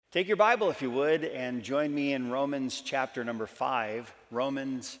Take your Bible, if you would, and join me in Romans chapter number 5.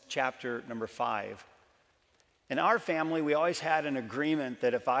 Romans chapter number 5. In our family, we always had an agreement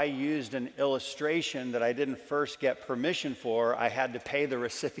that if I used an illustration that I didn't first get permission for, I had to pay the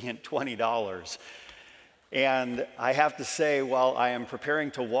recipient $20. And I have to say, while I am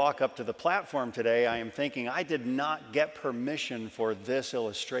preparing to walk up to the platform today, I am thinking I did not get permission for this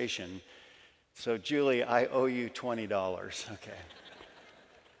illustration. So, Julie, I owe you $20. Okay.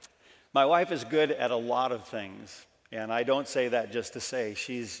 My wife is good at a lot of things, and I don't say that just to say.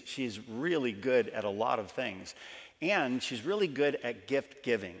 She's really good at a lot of things, and she's really good at gift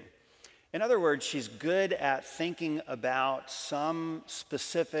giving. In other words, she's good at thinking about some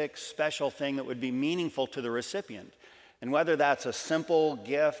specific, special thing that would be meaningful to the recipient. And whether that's a simple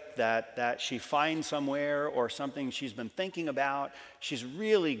gift that she finds somewhere or something she's been thinking about, she's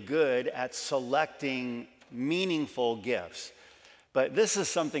really good at selecting meaningful gifts. But this is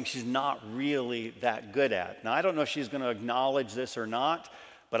something she's not really that good at. Now, I don't know if she's going to acknowledge this or not,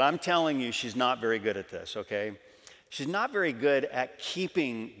 but I'm telling you she's not very good at this, okay? She's not very good at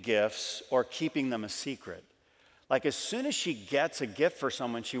keeping gifts or keeping them a secret. Like, as soon as she gets a gift for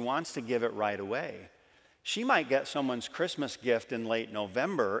someone, she wants to give it right away. She might get someone's Christmas gift in late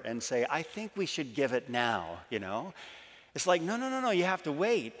November and say, I think we should give it now, you know? It's like, no, you have to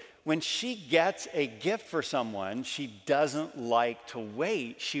wait. When she gets a gift for someone, she doesn't like to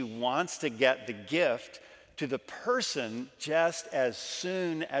wait. She wants to get the gift to the person just as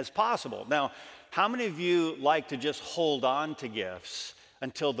soon as possible. Now, how many of you like to just hold on to gifts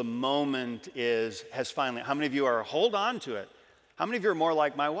until the moment has finally, how many of you are hold on to it? How many of you are more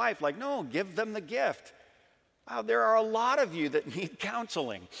like my wife, like, no, give them the gift? Wow, there are a lot of you that need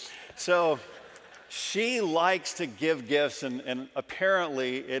counseling. So she likes to give gifts, and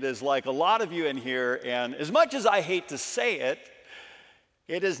apparently it is like a lot of you in here, and as much as I hate to say it,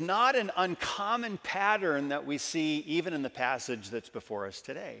 it is not an uncommon pattern that we see even in the passage that's before us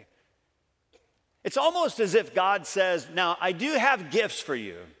today. It's almost as if God says, now I do have gifts for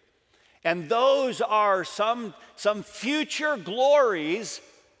you, and those are some future glories.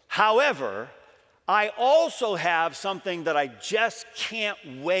 However, I also have something that I just can't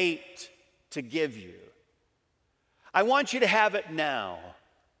wait to give you. I want you to have it now.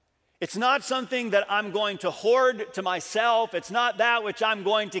 It's not something that I'm going to hoard to myself. It's not that which I'm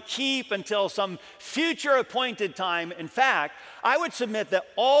going to keep until some future appointed time. In fact, I would submit that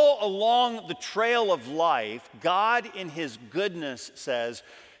all along the trail of life, God in His goodness says,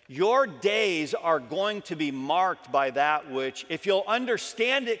 your days are going to be marked by that which, if you'll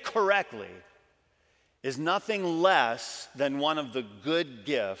understand it correctly, is nothing less than one of the good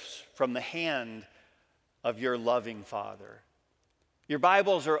gifts from the hand of your loving Father. Your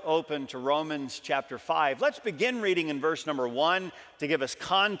Bibles are open to Romans chapter 5. Let's begin reading in verse number 1 to give us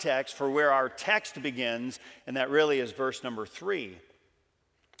context for where our text begins, and that really is verse number 3.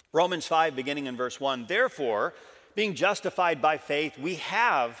 Romans 5, beginning in verse 1. Therefore, being justified by faith, we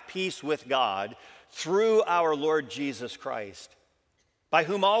have peace with God through our Lord Jesus Christ, by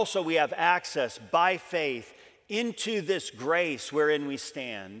whom also we have access by faith into this grace wherein we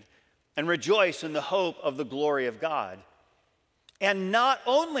stand, and rejoice in the hope of the glory of God. And not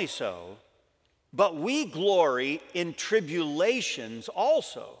only so, but we glory in tribulations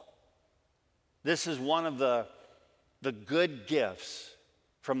also. This is one of the good gifts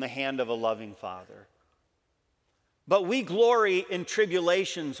from the hand of a loving Father. But we glory in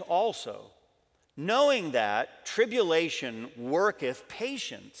tribulations also, knowing that tribulation worketh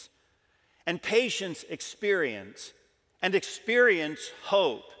patience, and patience experience, and experience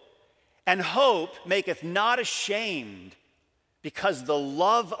hope. And hope maketh not ashamed, because the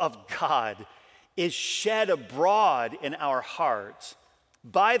love of God is shed abroad in our hearts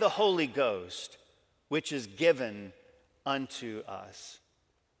by the Holy Ghost, which is given unto us.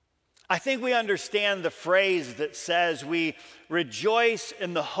 I think we understand the phrase that says we rejoice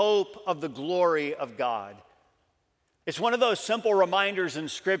in the hope of the glory of God. It's one of those simple reminders in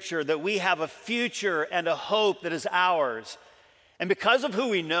Scripture that we have a future and a hope that is ours. And because of who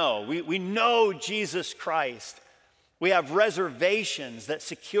we know Jesus Christ, we have reservations that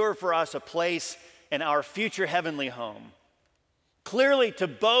secure for us a place in our future heavenly home. Clearly, to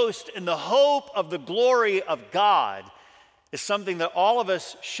boast in the hope of the glory of God is something that all of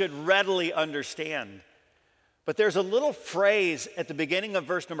us should readily understand. But there's a little phrase at the beginning of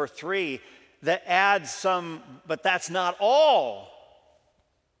verse number 3 that adds some, but that's not all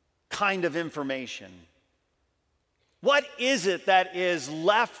kind of information. What is it that is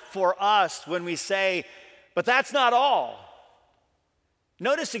left for us when we say, but that's not all?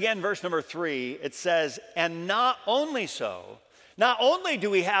 Notice again verse number 3, it says, and not only so, Not only do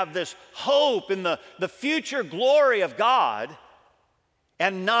we have this hope in the future glory of God,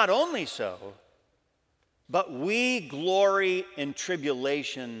 and not only so, but we glory in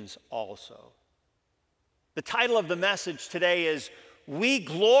tribulations also. The title of the message today is, We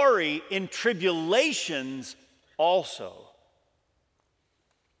Glory in Tribulations Also.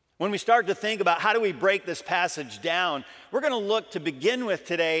 When we start to think about how do we break this passage down, we're going to look to begin with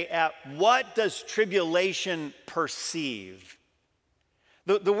today at what does tribulation perceive?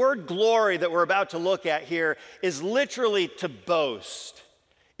 The word glory that we're about to look at here is literally to boast.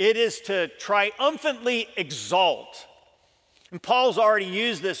 It is to triumphantly exalt. And Paul's already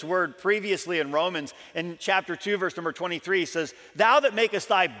used this word previously in Romans. In chapter 2, verse number 23, he says, Thou that makest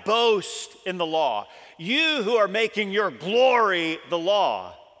thy boast in the law, you who are making your glory the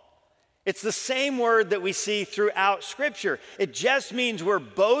law. It's the same word that we see throughout Scripture. It just means we're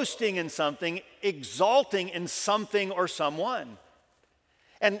boasting in something, exalting in something or someone.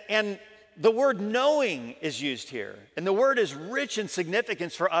 And the word knowing is used here. And the word is rich in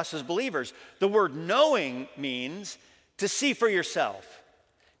significance for us as believers. The word knowing means to see for yourself,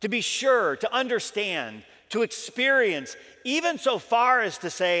 to be sure, to understand, to experience, even so far as to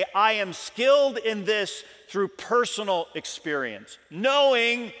say, I am skilled in this through personal experience.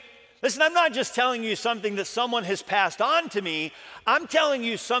 Knowing, listen, I'm not just telling you something that someone has passed on to me. I'm telling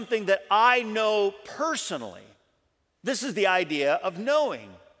you something that I know personally. This is the idea of knowing.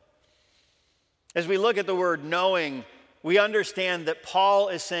 As we look at the word knowing, we understand that Paul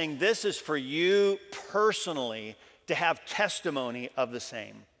is saying this is for you personally to have testimony of the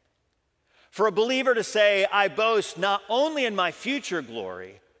same. For a believer to say, I boast not only in my future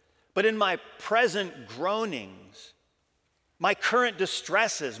glory, but in my present groanings, my current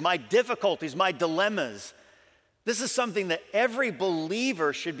distresses, my difficulties, my dilemmas. This is something that every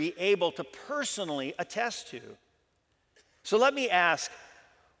believer should be able to personally attest to. So let me ask,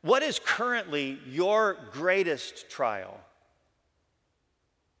 what is currently your greatest trial?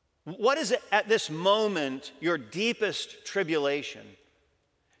 What is it at this moment your deepest tribulation?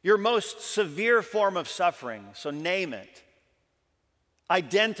 Your most severe form of suffering? So name it.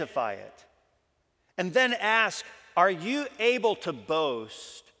 Identify it. And then ask, are you able to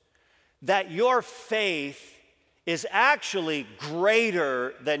boast that your faith is actually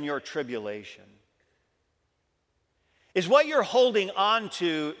greater than your tribulation? Is what you're holding on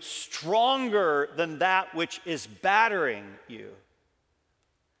to stronger than that which is battering you?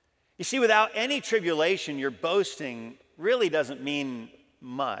 You see, without any tribulation, your boasting really doesn't mean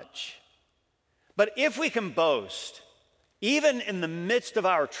much. But if we can boast, even in the midst of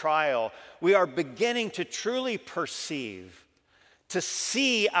our trial, we are beginning to truly perceive, to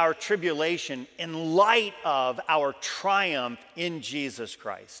see our tribulation in light of our triumph in Jesus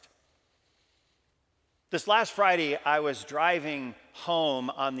Christ. This last Friday, I was driving home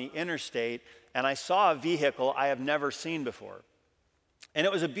on the interstate, and I saw a vehicle I have never seen before. And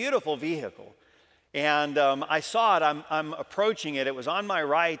it was a beautiful vehicle. And I saw it, I'm approaching it, it was on my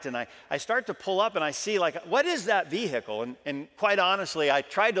right, and I start to pull up and I see, like, what is that vehicle? And quite honestly, I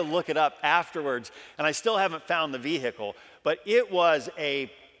tried to look it up afterwards, and I still haven't found the vehicle. But it was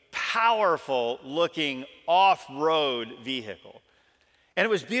a powerful looking off-road vehicle. And it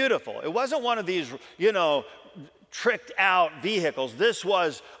was beautiful. It wasn't one of these, tricked out vehicles. This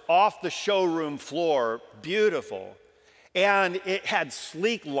was off the showroom floor, beautiful. And it had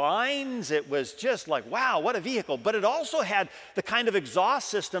sleek lines. It was just like, wow, what a vehicle. But it also had the kind of exhaust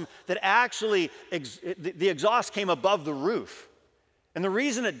system that actually, the exhaust came above the roof. And the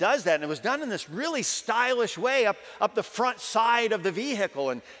reason it does that, and it was done in this really stylish way up the front side of the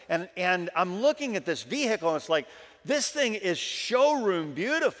vehicle. And I'm looking at this vehicle, and it's like, this thing is showroom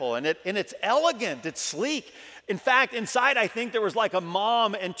beautiful, and it's elegant, it's sleek. In fact, inside I think there was like a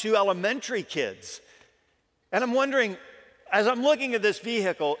mom and two elementary kids. And I'm wondering, as I'm looking at this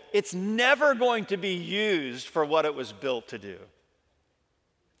vehicle, it's never going to be used for what it was built to do.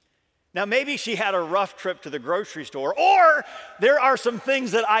 Now, maybe she had a rough trip to the grocery store, or there are some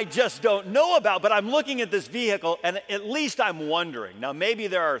things that I just don't know about, but I'm looking at this vehicle, and at least I'm wondering. Now, maybe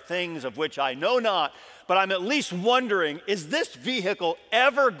there are things of which I know not, but I'm at least wondering, is this vehicle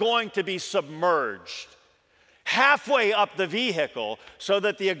ever going to be submerged halfway up the vehicle so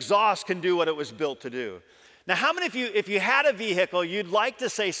that the exhaust can do what it was built to do? Now, how many of you, if you had a vehicle, you'd like to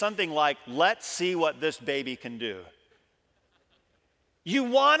say something like, let's see what this baby can do? You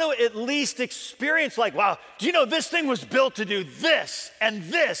want to at least experience, like, wow, do you know this thing was built to do this and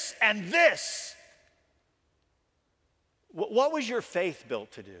this and this? What was your faith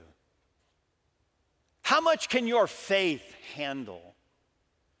built to do? How much can your faith handle?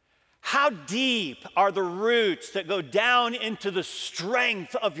 How deep are the roots that go down into the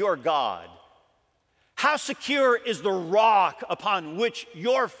strength of your God? How secure is the rock upon which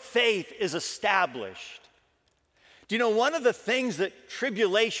your faith is established? Do you know one of the things that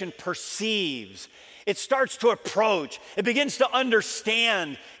tribulation perceives, it starts to approach, it begins to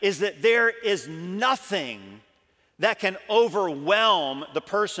understand, is that there is nothing that can overwhelm the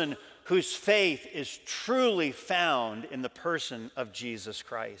person whose faith is truly found in the person of Jesus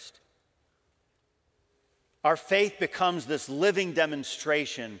Christ. Our faith becomes this living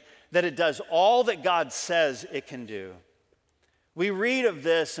demonstration that it does all that God says it can do. We read of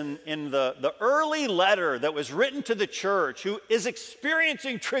this in the early letter that was written to the church who is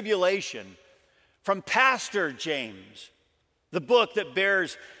experiencing tribulation from Pastor James, the book that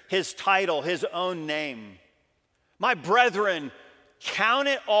bears his title, his own name. My brethren, count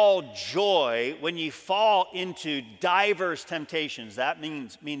it all joy when ye fall into divers temptations. That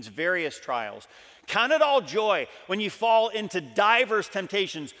means various trials. Count it all joy when you fall into divers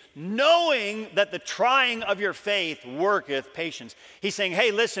temptations, knowing that the trying of your faith worketh patience. He's saying,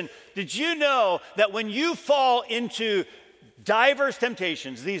 hey, listen, did you know that when you fall into divers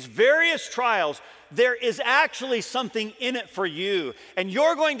temptations, these various trials, there is actually something in it for you, and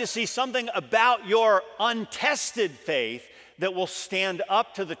you're going to see something about your untested faith that will stand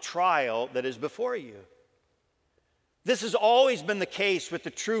up to the trial that is before you. This has always been the case with the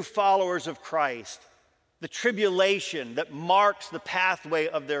true followers of Christ, the tribulation that marks the pathway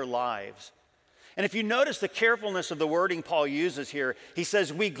of their lives. And if you notice the carefulness of the wording Paul uses here, he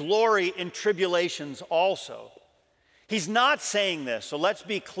says, we glory in tribulations also. He's not saying this, so let's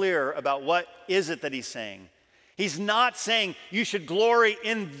be clear about what is it that he's saying. He's not saying you should glory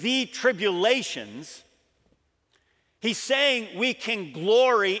in the tribulations. He's saying we can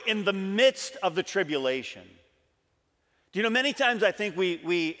glory in the midst of the tribulation. Do you know, many times I think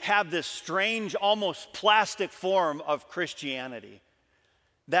we have this strange, almost plastic form of Christianity,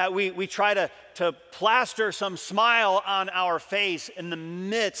 that we try to plaster some smile on our face in the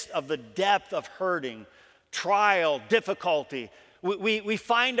midst of the depth of hurting, trial, difficulty. We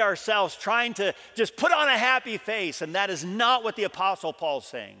find ourselves trying to just put on a happy face, and that is not what the Apostle Paul's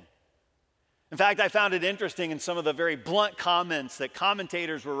saying. In fact, I found it interesting in some of the very blunt comments that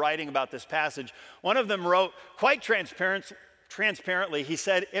commentators were writing about this passage. One of them wrote quite transparently, he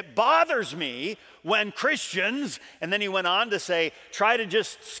said, it bothers me when Christians, and then he went on to say, try to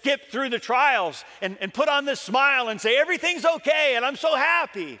just skip through the trials and put on this smile and say, everything's okay and I'm so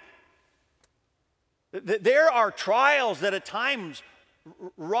happy. There are trials that at times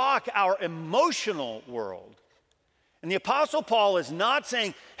rock our emotional world. And the Apostle Paul is not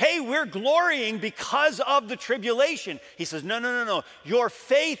saying, hey, we're glorying because of the tribulation. He says, no. Your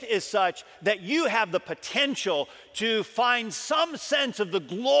faith is such that you have the potential to find some sense of the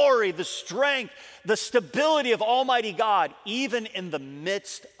glory, the strength, the stability of Almighty God, even in the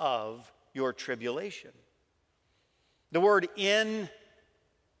midst of your tribulation. The word in,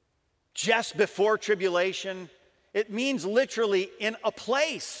 just before tribulation, it means literally in a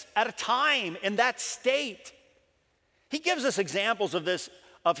place, at a time, in that state. He gives us examples of this,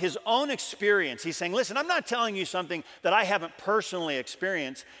 of his own experience. He's saying, listen, I'm not telling you something that I haven't personally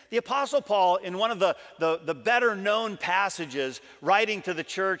experienced. The Apostle Paul, in one of the better known passages, writing to the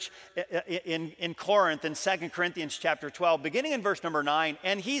church in Corinth, in 2 Corinthians chapter 12, beginning in verse number 9,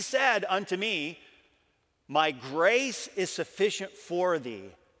 and he said unto me, my grace is sufficient for thee,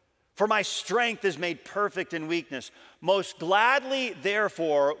 for my strength is made perfect in weakness. Most gladly,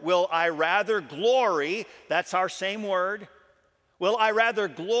 therefore, will I rather glory, that's our same word, will I rather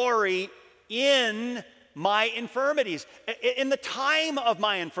glory in my infirmities, in the time of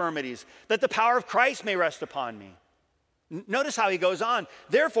my infirmities, that the power of Christ may rest upon me. Notice how he goes on.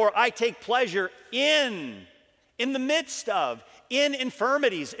 Therefore, I take pleasure in the midst of, in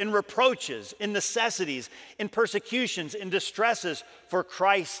infirmities, in reproaches, in necessities, in persecutions, in distresses for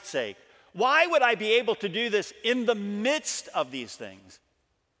Christ's sake. Why would I be able to do this in the midst of these things?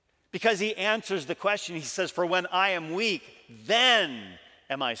 Because he answers the question. He says, for when I am weak, then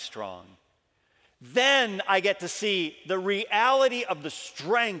am I strong. Then I get to see the reality of the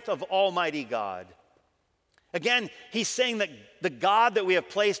strength of Almighty God. Again, he's saying that the God that we have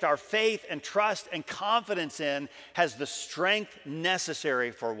placed our faith and trust and confidence in has the strength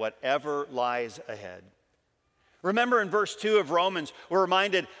necessary for whatever lies ahead. Remember in verse 2 of Romans, we're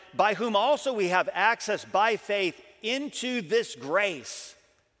reminded, by whom also we have access by faith into this grace,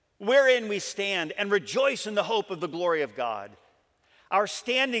 wherein we stand and rejoice in the hope of the glory of God. Our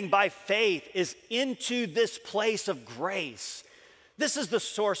standing by faith is into this place of grace. This is the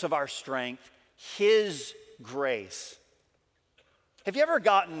source of our strength, His grace. Have you ever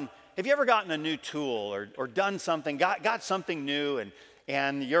gotten have you ever gotten a new tool or done something, got something new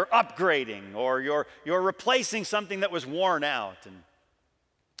and you're upgrading or you're replacing something that was worn out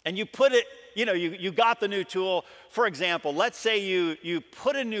and you put it, you got the new tool. For example, let's say you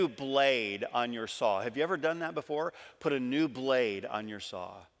put a new blade on your saw. Have you ever done that before? Put a new blade on your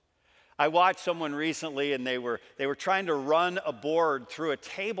saw. I watched someone recently and they were trying to run a board through a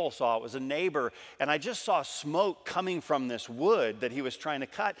table saw. It was a neighbor, and I just saw smoke coming from this wood that he was trying to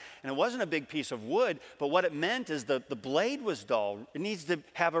cut. And it wasn't a big piece of wood, but what it meant is the blade was dull. It needs to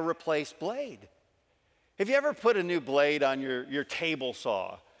have a replaced blade. Have you ever put a new blade on your table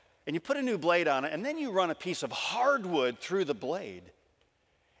saw? And you put a new blade on it, and then you run a piece of hardwood through the blade.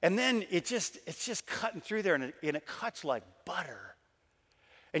 And then it's just cutting through there, and it cuts like butter.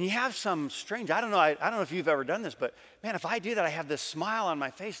 And you have some strange, I don't know if you've ever done this, but man, if I do that, I have this smile on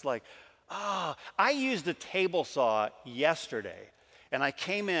my face like, I used a table saw yesterday. And I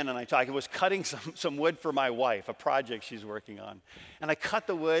came in and I was cutting some wood for my wife, a project she's working on. And I cut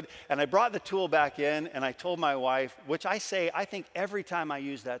the wood and I brought the tool back in and I told my wife, which I think every time I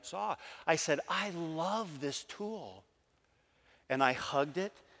use that saw, I said, I love this tool. And I hugged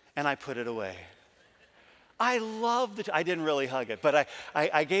it and I put it away. I didn't really hug it, but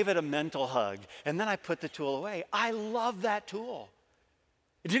I gave it a mental hug, and then I put the tool away. I love that tool.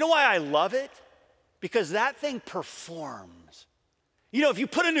 Do you know why I love it? Because that thing performs. If you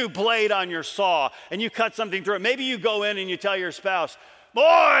put a new blade on your saw and you cut something through it, maybe you go in and you tell your spouse,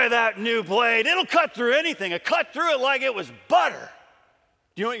 boy, that new blade, it'll cut through anything. It cut through it like it was butter.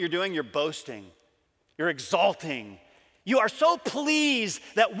 Do you know what you're doing? You're boasting. You're exalting. You are so pleased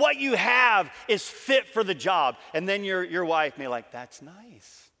that what you have is fit for the job. And then your wife may like, that's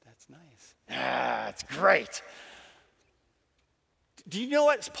nice. That's nice. It's great. Do you know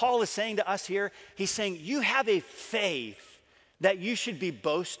what Paul is saying to us here? He's saying you have a faith that you should be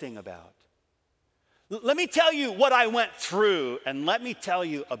boasting about. Let me tell you what I went through, and let me tell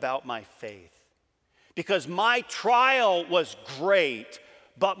you about my faith. Because my trial was great,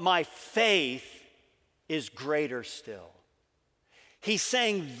 but my faith is greater still. He's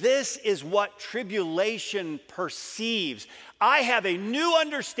saying this is what tribulation perceives. I have a new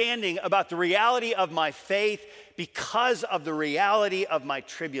understanding about the reality of my faith because of the reality of my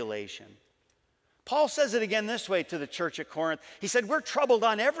tribulation. Paul says it again this way to the church at Corinth. He said, we're troubled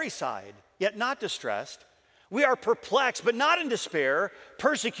on every side, yet not distressed. We are perplexed, but not in despair,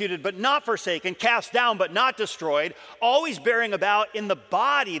 persecuted, but not forsaken, cast down, but not destroyed, always bearing about in the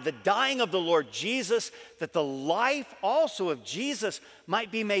body the dying of the Lord Jesus, that the life also of Jesus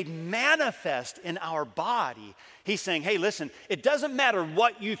might be made manifest in our body. He's saying, hey, listen, it doesn't matter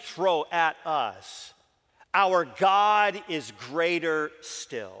what you throw at us. Our God is greater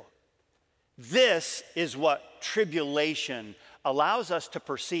still. This is what tribulation allows us to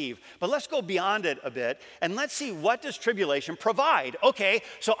perceive. But let's go beyond it a bit and let's see, what does tribulation provide? Okay,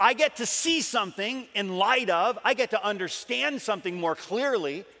 so I get to see something in light of, I get to understand something more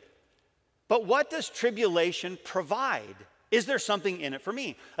clearly, but what does tribulation provide? Is there something in it for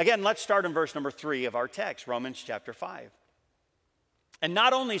me? Again, let's start in verse number 3 of our text, Romans chapter 5. And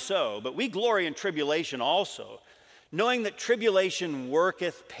not only so, but we glory in tribulation also, knowing that tribulation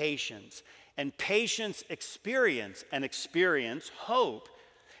worketh patience, and patience experience, and experience hope.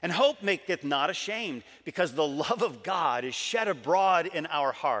 And hope maketh not ashamed, because the love of God is shed abroad in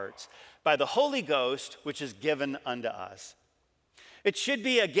our hearts by the Holy Ghost, which is given unto us. It should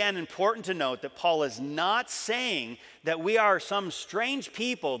be, again, important to note that Paul is not saying that we are some strange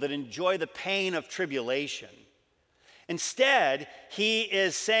people that enjoy the pain of tribulation. Instead, he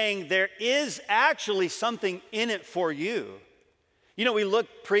is saying there is actually something in it for you. We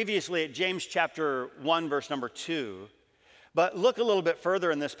looked previously at James chapter 1, verse number 2. But look a little bit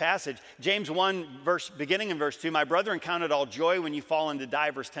further in this passage. James 1, beginning in verse 2, my brethren, count it all joy when you fall into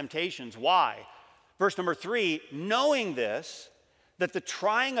diverse temptations. Why? Verse number 3, knowing this, that the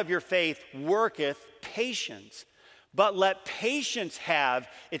trying of your faith worketh patience. But let patience have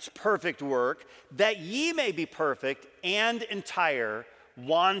its perfect work, that ye may be perfect and entire,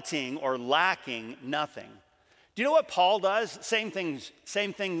 wanting or lacking nothing. Do you know what Paul does? Same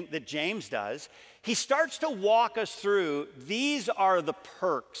thing that James does. He starts to walk us through, these are the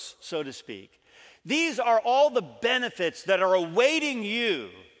perks, so to speak. These are all the benefits that are awaiting you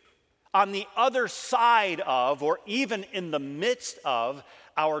on the other side of, or even in the midst of,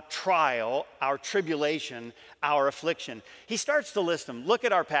 our trial, our tribulation, our affliction. He starts to list them. Look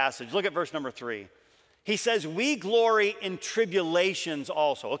at our passage. Look at verse number 3. He says, we glory in tribulations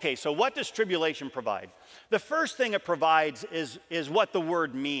also. Okay, so what does tribulation provide? The first thing it provides is what the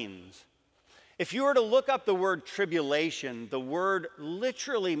word means. If you were to look up the word tribulation, the word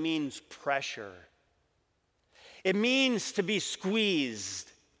literally means pressure. It means to be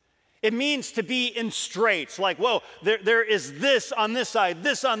squeezed. It means to be in straits, like, whoa, there is this on this side,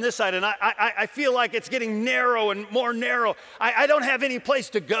 and I feel like it's getting narrow and more narrow. I don't have any place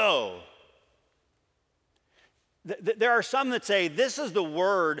to go. There are some that say this is the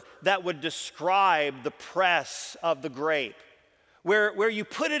word that would describe the press of the grape, where you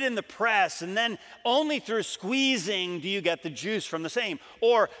put it in the press and then only through squeezing do you get the juice from the same.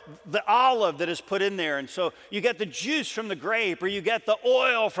 Or the olive that is put in there, and so you get the juice from the grape, or you get the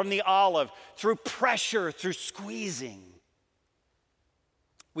oil from the olive through pressure, through squeezing.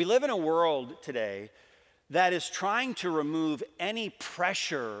 We live in a world today that is trying to remove any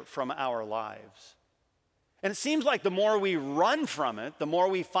pressure from our lives. And it seems like the more we run from it, the more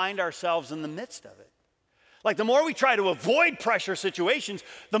we find ourselves in the midst of it. Like the more we try to avoid pressure situations,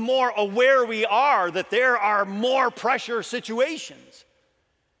 the more aware we are that there are more pressure situations.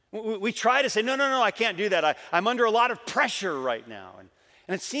 We try to say, no, I can't do that. I'm under a lot of pressure right now.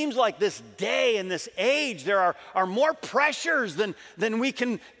 And it seems like this day and this age, there are more pressures than we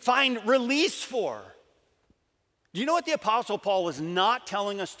can find release for. Do you know what the Apostle Paul is not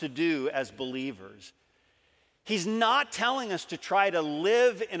telling us to do as believers? He's not telling us to try to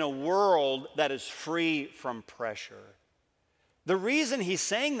live in a world that is free from pressure. The reason he's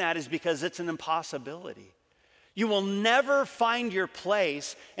saying that is because it's an impossibility. You will never find your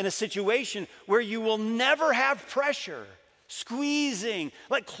place in a situation where you will never have pressure, squeezing,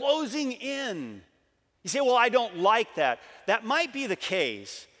 like closing in. You say, well, I don't like that. That might be the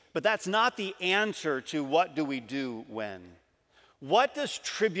case, but that's not the answer to what do we do when. What does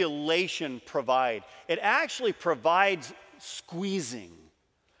tribulation provide? It actually provides squeezing,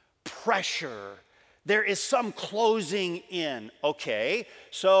 pressure. There is some closing in. Okay,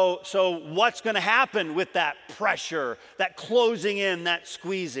 so what's going to happen with that pressure, that closing in, that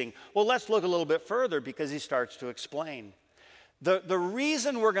squeezing? Well, let's look a little bit further because he starts to explain. The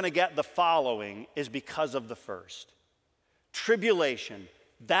reason we're going to get the following is because of the first. Tribulation,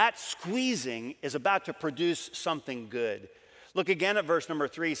 that squeezing is about to produce something good. Look again at verse number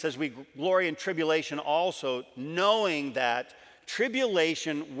 3. It says, we glory in tribulation also, knowing that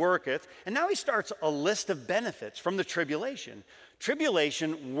tribulation worketh. And now he starts a list of benefits from the tribulation.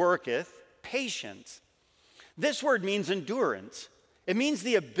 Tribulation worketh patience. This word means endurance. It means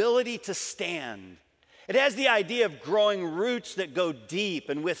the ability to stand. It has the idea of growing roots that go deep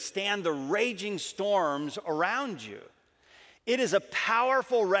and withstand the raging storms around you. It is a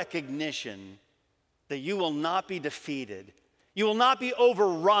powerful recognition that you will not be defeated. You will not be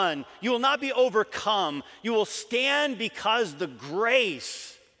overrun. You will not be overcome. You will stand because the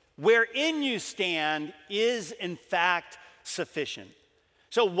grace wherein you stand is in fact sufficient.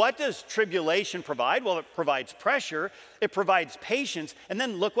 So what does tribulation provide? Well, it provides pressure, it provides patience, and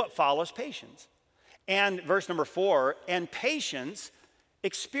then look what follows patience. And verse number 4, and patience,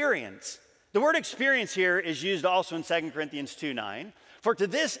 experience. The word experience here is used also in 2 Corinthians 2:9. For to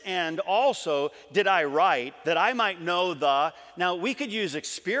this end also did I write, that I might know the... Now, we could use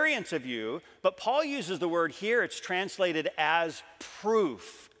experience of you, but Paul uses the word here, it's translated as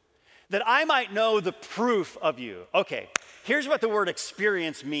proof. That I might know the proof of you. Okay, here's what the word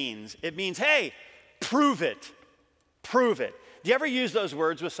experience means. It means, hey, prove it. Prove it. Do you ever use those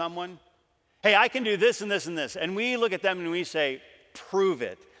words with someone? Hey, I can do this and this and this. And we look at them and we say, prove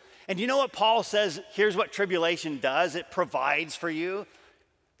it. And you know what Paul says? Here's what tribulation does. It provides for you.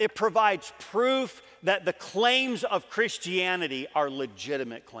 It provides proof that the claims of Christianity are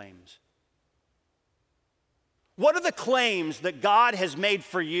legitimate claims. What are the claims that God has made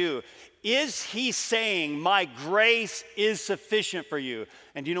for you? Is he saying, my grace is sufficient for you?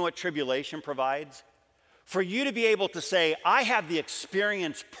 And do you know what tribulation provides? For you to be able to say, I have the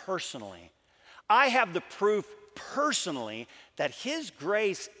experience personally. I have the proof personally that his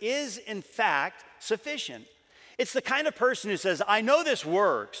grace is in fact sufficient. It's the kind of person who says, I know this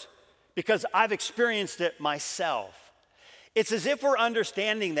works because I've experienced it myself. It's as if we're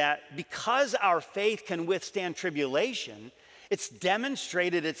understanding that because our faith can withstand tribulation, it's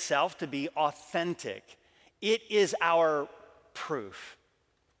demonstrated itself to be authentic. It is our proof.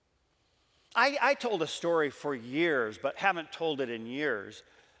 I told a story for years, but haven't told it in years,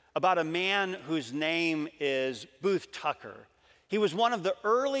 about a man whose name is Booth Tucker. He was one of the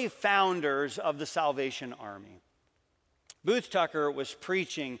early founders of the Salvation Army. Booth Tucker was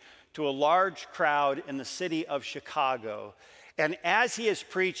preaching to a large crowd in the city of Chicago. And as he is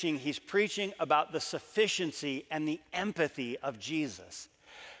preaching, he's preaching about the sufficiency and the empathy of Jesus.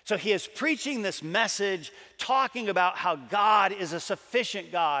 So he is preaching this message, talking about how God is a sufficient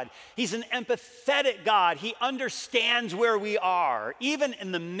God. He's an empathetic God. He understands where we are, even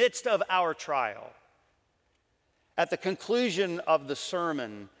in the midst of our trial. At the conclusion of the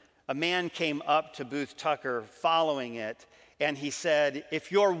sermon, a man came up to Booth Tucker following it, and he said,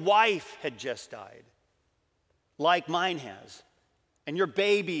 if your wife had just died, like mine has, and your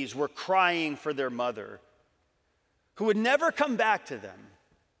babies were crying for their mother, who would never come back to them,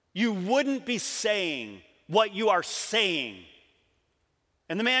 you wouldn't be saying what you are saying.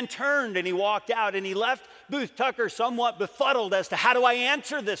 And the man turned and he walked out, and he left Booth Tucker somewhat befuddled as to how do I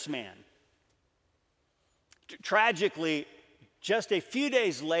answer this man? Tragically, just a few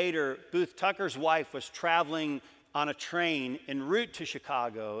days later, Booth Tucker's wife was traveling on a train en route to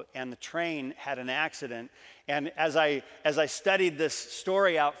Chicago, and the train had an accident. And as I studied this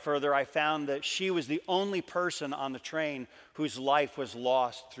story out further, I found that she was the only person on the train whose life was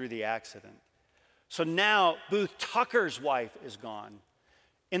lost through the accident. So now Booth Tucker's wife is gone.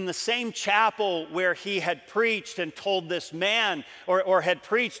 In the same chapel where he had preached and told this man, or had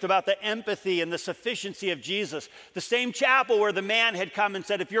preached about the empathy and the sufficiency of Jesus, the same chapel where the man had come and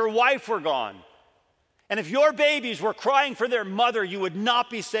said, if your wife were gone, and if your babies were crying for their mother, you would not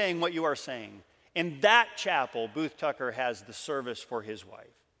be saying what you are saying. In that chapel, Booth Tucker has the service for his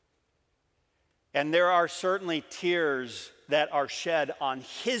wife. And there are certainly tears that are shed on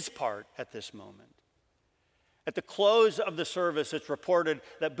his part at this moment. At the close of the service, it's reported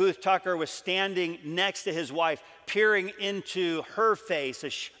that Booth Tucker was standing next to his wife, peering into her face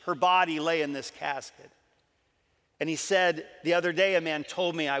as her body lay in this casket. And he said, the other day a man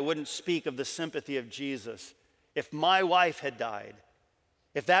told me I wouldn't speak of the sympathy of Jesus. If my wife had died,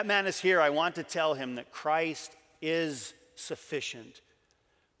 if that man is here, I want to tell him that Christ is sufficient.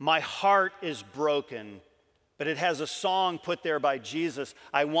 My heart is broken, but it has a song put there by Jesus.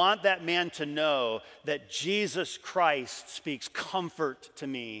 I want that man to know that Jesus Christ speaks comfort to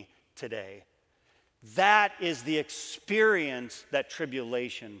me today. That is the experience that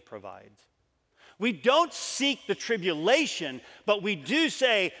tribulation provides. We don't seek the tribulation, but we do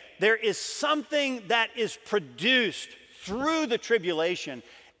say there is something that is produced through the tribulation,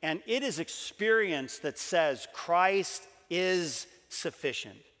 and it is experience that says Christ is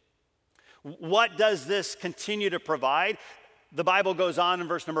sufficient. What does this continue to provide? The Bible goes on in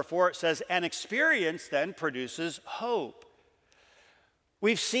verse number 4, it says, and experience then produces hope.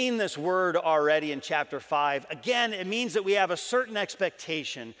 We've seen this word already in chapter 5. Again, it means that we have a certain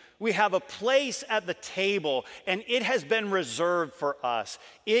expectation. We have a place at the table, and it has been reserved for us.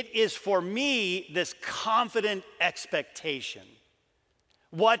 It is for me this confident expectation.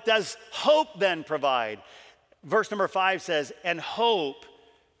 What does hope then provide? Verse number 5 says, and hope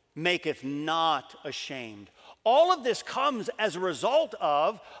maketh not ashamed. All of this comes as a result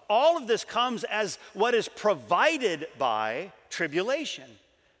of, all of this comes as what is provided by tribulation.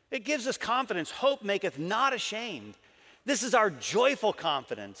 It gives us confidence. Hope maketh not ashamed. This is our joyful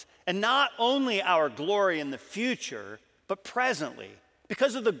confidence, and not only our glory in the future, but presently,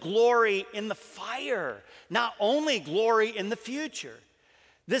 because of the glory in the fire, not only glory in the future.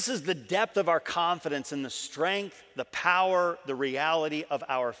 This is the depth of our confidence in the strength, the power, the reality of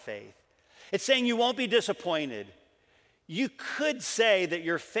our faith. It's saying you won't be disappointed. You could say that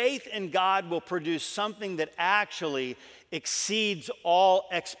your faith in God will produce something that actually exceeds all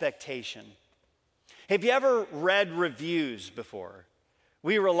expectation. Have you ever read reviews before?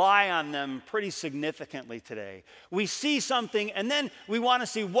 We rely on them pretty significantly today. We see something and then we want to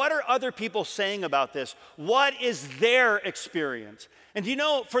see what are other people saying about this? What is their experience? And do you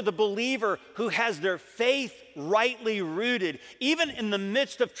know, for the believer who has their faith rightly rooted, even in the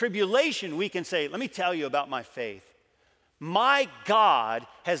midst of tribulation, we can say, let me tell you about my faith. My God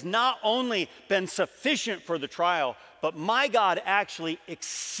has not only been sufficient for the trial, but my God actually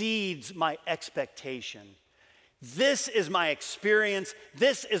exceeds my expectation. This is my experience,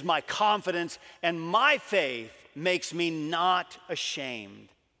 this is my confidence, and my faith makes me not ashamed.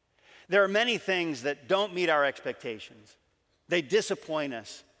 There are many things that don't meet our expectations. They disappoint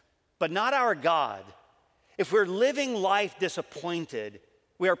us, but not our God. If we're living life disappointed,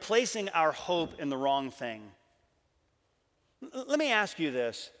 we are placing our hope in the wrong thing. Let me ask you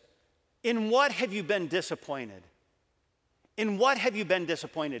this. In what have you been disappointed? In what have you been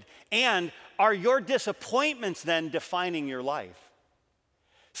disappointed? And are your disappointments then defining your life?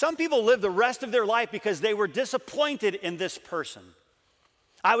 Some people live the rest of their life because they were disappointed in this person.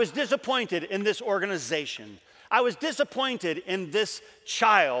 I was disappointed in this organization. I was disappointed in this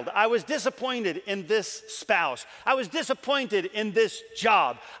child. I was disappointed in this spouse. I was disappointed in this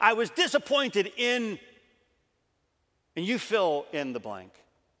job. I was disappointed in, and you fill in the blank.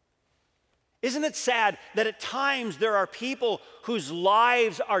 Isn't it sad that at times there are people whose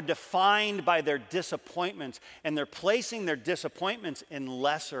lives are defined by their disappointments, and they're placing their disappointments in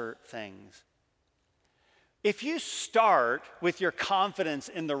lesser things? If you start with your confidence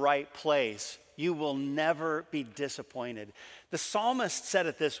in the right place, you will never be disappointed. The psalmist said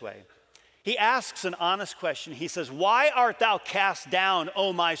it this way. He asks an honest question. He says, "Why art thou cast down,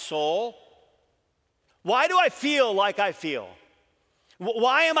 O my soul? Why do I feel like I feel?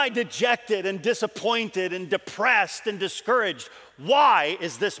 Why am I dejected and disappointed and depressed and discouraged? Why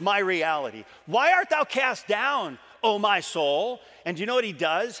is this my reality? Why art thou cast down, O my soul?" And do you know what he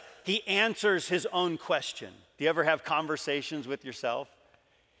does? He answers his own question. Do you ever have conversations with yourself?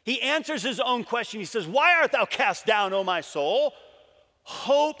 He answers his own question. He says, "Why art thou cast down, O my soul?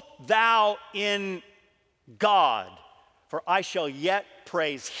 Hope thou in God, for I shall yet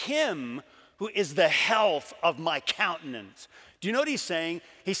praise him who is the health of my countenance." Do you know what he's saying?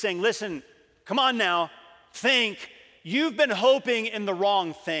 He's saying, listen, come on now, think. You've been hoping in the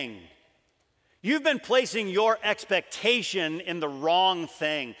wrong thing. You've been placing your expectation in the wrong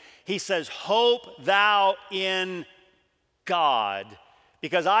thing. He says, hope thou in God,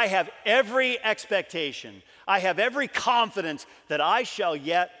 because I have every expectation, I have every confidence that I shall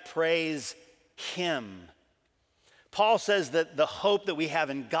yet praise him. Paul says that the hope that we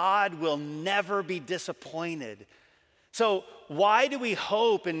have in God will never be disappointed. So why do we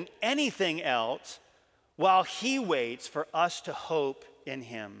hope in anything else while he waits for us to hope in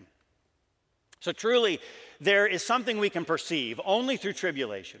him? So truly, there is something we can perceive only through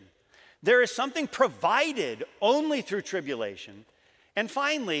tribulation. There is something provided only through tribulation. And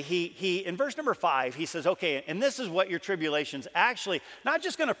finally, he in verse number 5, he says, okay, and this is what your tribulation's actually not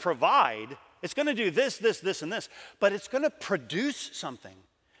just going to provide. It's going to do this, this, this, and this, but it's going to produce something.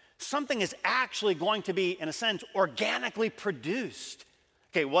 Something is actually going to be, in a sense, organically produced.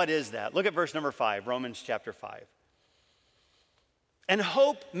 Okay, what is that? Look at verse number 5, Romans chapter 5. "And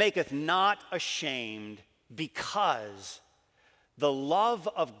hope maketh not ashamed, because the love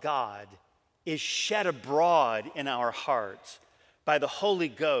of God is shed abroad in our hearts by the Holy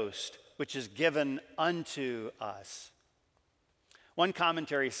Ghost, which is given unto us." One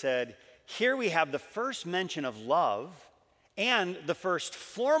commentary said, here we have the first mention of love and the first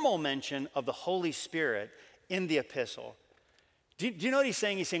formal mention of the Holy Spirit in the epistle. Do you know what he's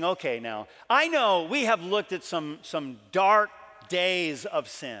saying? He's saying, okay, now, I know we have looked at some dark days of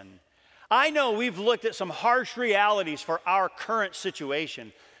sin. I know we've looked at some harsh realities for our current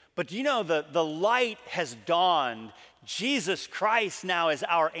situation. But do you know the light has dawned? Jesus Christ now is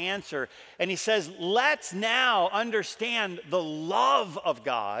our answer. And he says, let's now understand the love of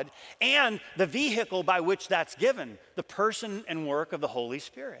God and the vehicle by which that's given, the person and work of the Holy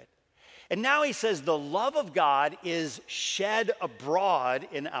Spirit. And now he says the love of God is shed abroad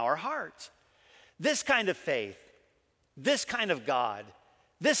in our hearts. This kind of faith, this kind of God,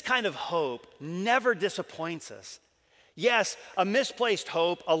 this kind of hope never disappoints us. Yes, a misplaced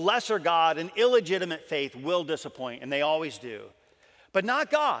hope, a lesser God, an illegitimate faith will disappoint, and they always do. But not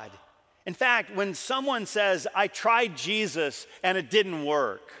God. In fact, when someone says, I tried Jesus and it didn't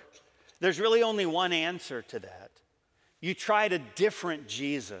work, there's really only one answer to that. You tried a different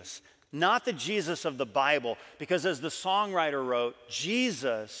Jesus, not the Jesus of the Bible, because as the songwriter wrote,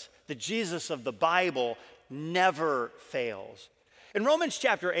 Jesus, the Jesus of the Bible, never fails. In Romans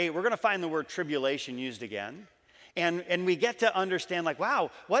chapter 8, we're going to find the word tribulation used again. And we get to understand, like,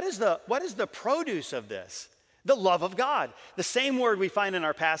 wow, what is the produce of this? The love of God. The same word we find in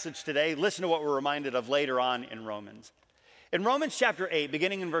our passage today. Listen to what we're reminded of later on in Romans. In Romans chapter 8,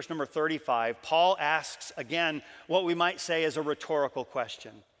 beginning in verse number 35, Paul asks again what we might say is a rhetorical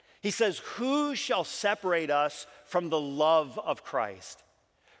question. He says, who shall separate us from the love of Christ?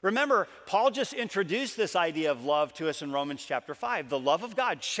 Remember, Paul just introduced this idea of love to us in Romans chapter 5, the love of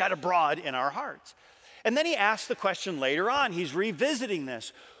God shed abroad in our hearts. And then he asks the question later on. He's revisiting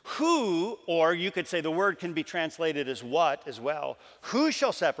this. Who, or you could say the word can be translated as what as well. Who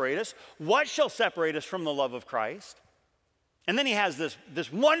shall separate us? What shall separate us from the love of Christ? And then he has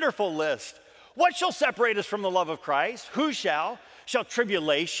this wonderful list. What shall separate us from the love of Christ? Who shall? Shall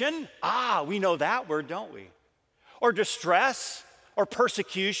tribulation? We know that word, don't we? Or distress, or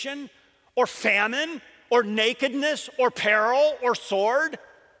persecution, or famine, or nakedness, or peril, or sword?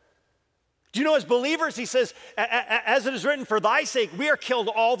 Do you know, as believers, he says, as it is written, for thy sake, we are killed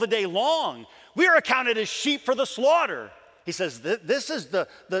all the day long. We are accounted as sheep for the slaughter. He says, this is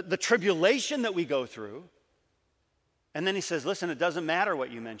the tribulation that we go through. And then he says, listen, it doesn't matter what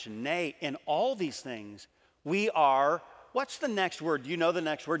you mention. Nay, in all these things, we are, what's the next word? Do you know the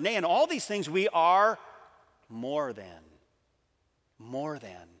next word? Nay, in all these things, we are more than. More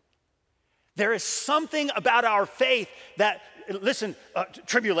than. There is something about our faith that, listen,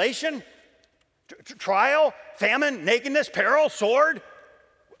 tribulation, trial, famine, nakedness, peril, sword.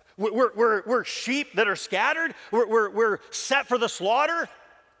 We're sheep that are scattered. We're set for the slaughter.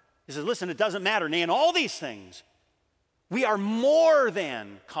 He says, listen, it doesn't matter. Nay, in all these things, we are more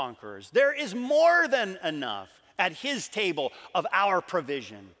than conquerors. There is more than enough at his table of our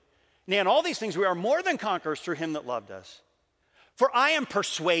provision. Nay, in all these things, we are more than conquerors through him that loved us. For I am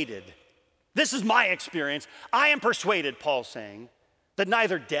persuaded, this is my experience, I am persuaded, Paul's saying, that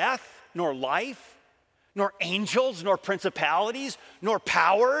neither death nor life, nor angels, nor principalities, nor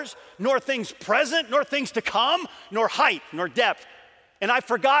powers, nor things present, nor things to come, nor height, nor depth. And I've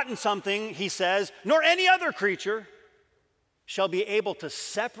forgotten something, he says, nor any other creature shall be able to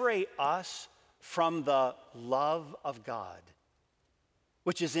separate us from the love of God,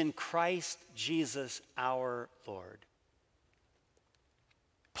 which is in Christ Jesus our Lord.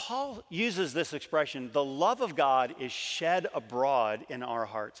 Paul uses this expression, the love of God is shed abroad in our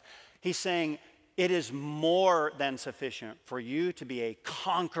hearts. He's saying it is more than sufficient for you to be a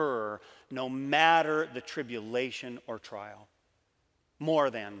conqueror no matter the tribulation or trial. More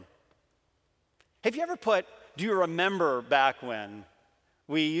than. Have you ever do you remember back when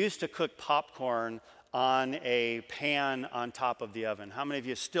we used to cook popcorn on a pan on top of the oven? How many of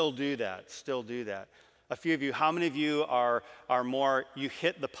you still do that? A few of you, how many of you are more, you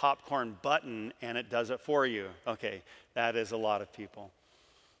hit the popcorn button and it does it for you? Okay, that is a lot of people.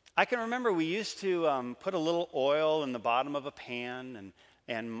 I can remember we used to put a little oil in the bottom of a pan,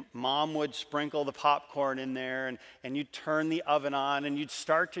 and Mom would sprinkle the popcorn in there, and you'd turn the oven on and you'd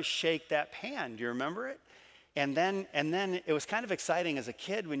start to shake that pan. Do you remember it? And then it was kind of exciting as a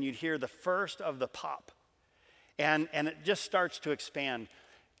kid when you'd hear the first of the pop, and it just starts to expand.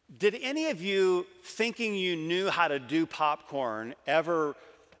 Did any of you, thinking you knew how to do popcorn, ever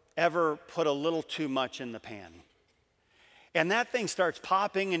put a little too much in the pan? And that thing starts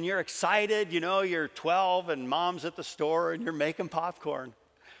popping and you're excited, you're 12 and Mom's at the store and you're making popcorn.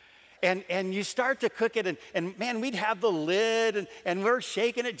 And you start to cook it and man, we'd have the lid and we're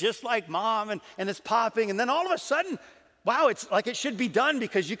shaking it just like Mom and it's popping. And then all of a sudden, wow, it's like it should be done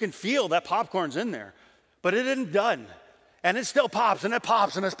because you can feel that popcorn's in there. But it isn't done. And it still pops and it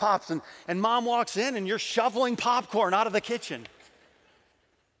pops and it pops. And Mom walks in and you're shoveling popcorn out of the kitchen.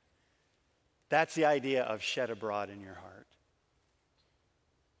 That's the idea of shed abroad in your heart.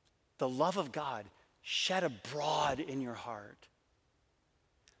 The love of God shed abroad in your heart.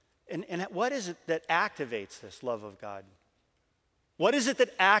 And what is it that activates this love of God? What is it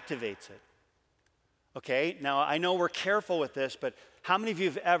that activates it? Okay, now I know we're careful with this, but how many of you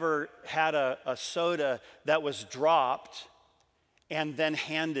have ever had a soda that was dropped and then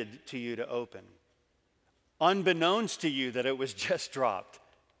handed to you to open, unbeknownst to you that it was just dropped?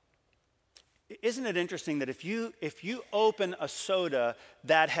 Isn't it interesting that if you open a soda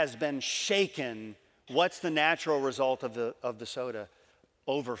that has been shaken, what's the natural result of the soda?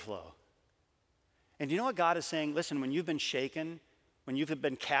 Overflow. And you know what God is saying? Listen, when you've been shaken, when you've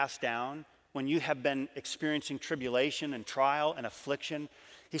been cast down, when you have been experiencing tribulation and trial and affliction,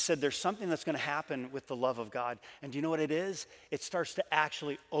 he said there's something that's going to happen with the love of God. And do you know what it is? It starts to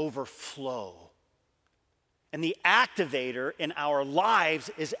actually overflow. And the activator in our lives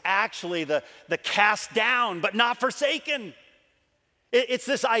is actually the cast down but not forsaken. It's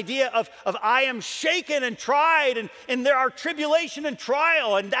this idea of I am shaken and tried and there are tribulation and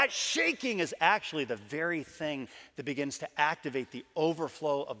trial, and that shaking is actually the very thing that begins to activate the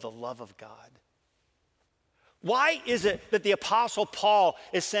overflow of the love of God. Why is it that the Apostle Paul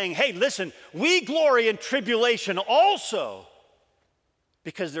is saying, hey, listen, we glory in tribulation also?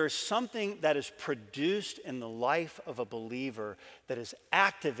 Because there is something that is produced in the life of a believer that is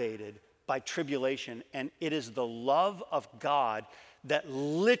activated by tribulation, and it is the love of God that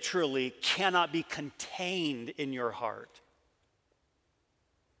literally cannot be contained in your heart.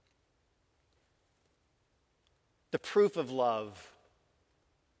 The proof of love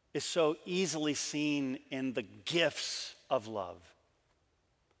is so easily seen in the gifts of love.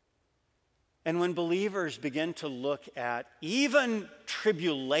 And when believers begin to look at even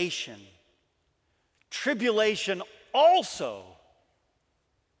tribulation also,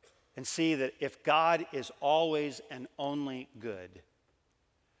 and see that if God is always and only good,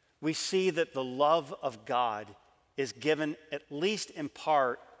 we see that the love of God is given, at least in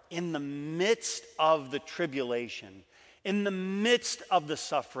part, in the midst of the tribulation, in the midst of the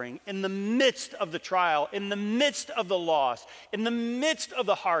suffering, in the midst of the trial, in the midst of the loss, in the midst of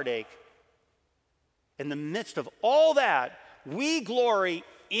the heartache. In the midst of all that, we glory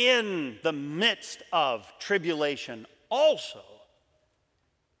in the midst of tribulation also.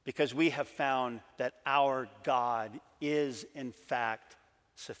 because we have found that our God is in fact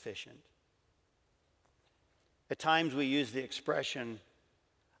sufficient. At times we use the expression,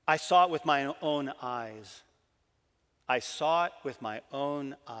 I saw it with my own eyes. I saw it with my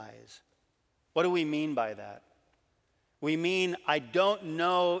own eyes. What do we mean by that? We mean I don't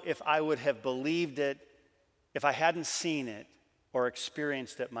know if I would have believed it if I hadn't seen it or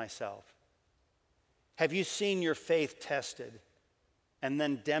experienced it myself. Have you seen your faith tested and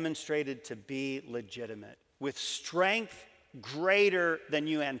then demonstrated to be legitimate with strength greater than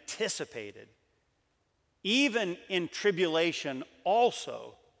you anticipated? Even in tribulation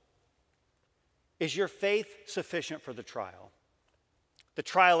also, is your faith sufficient for the trial? The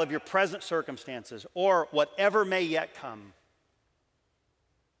trial of your present circumstances or whatever may yet come.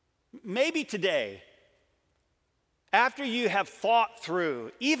 Maybe today, after you have thought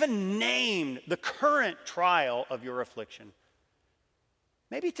through, even named the current trial of your affliction,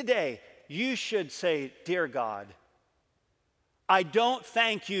 maybe today you should say, Dear God, I don't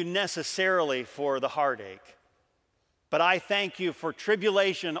thank you necessarily for the heartache, but I thank you for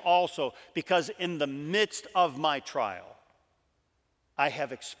tribulation also, because in the midst of my trial, I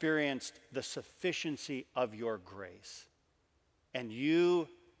have experienced the sufficiency of your grace, and you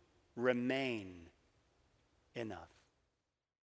remain enough.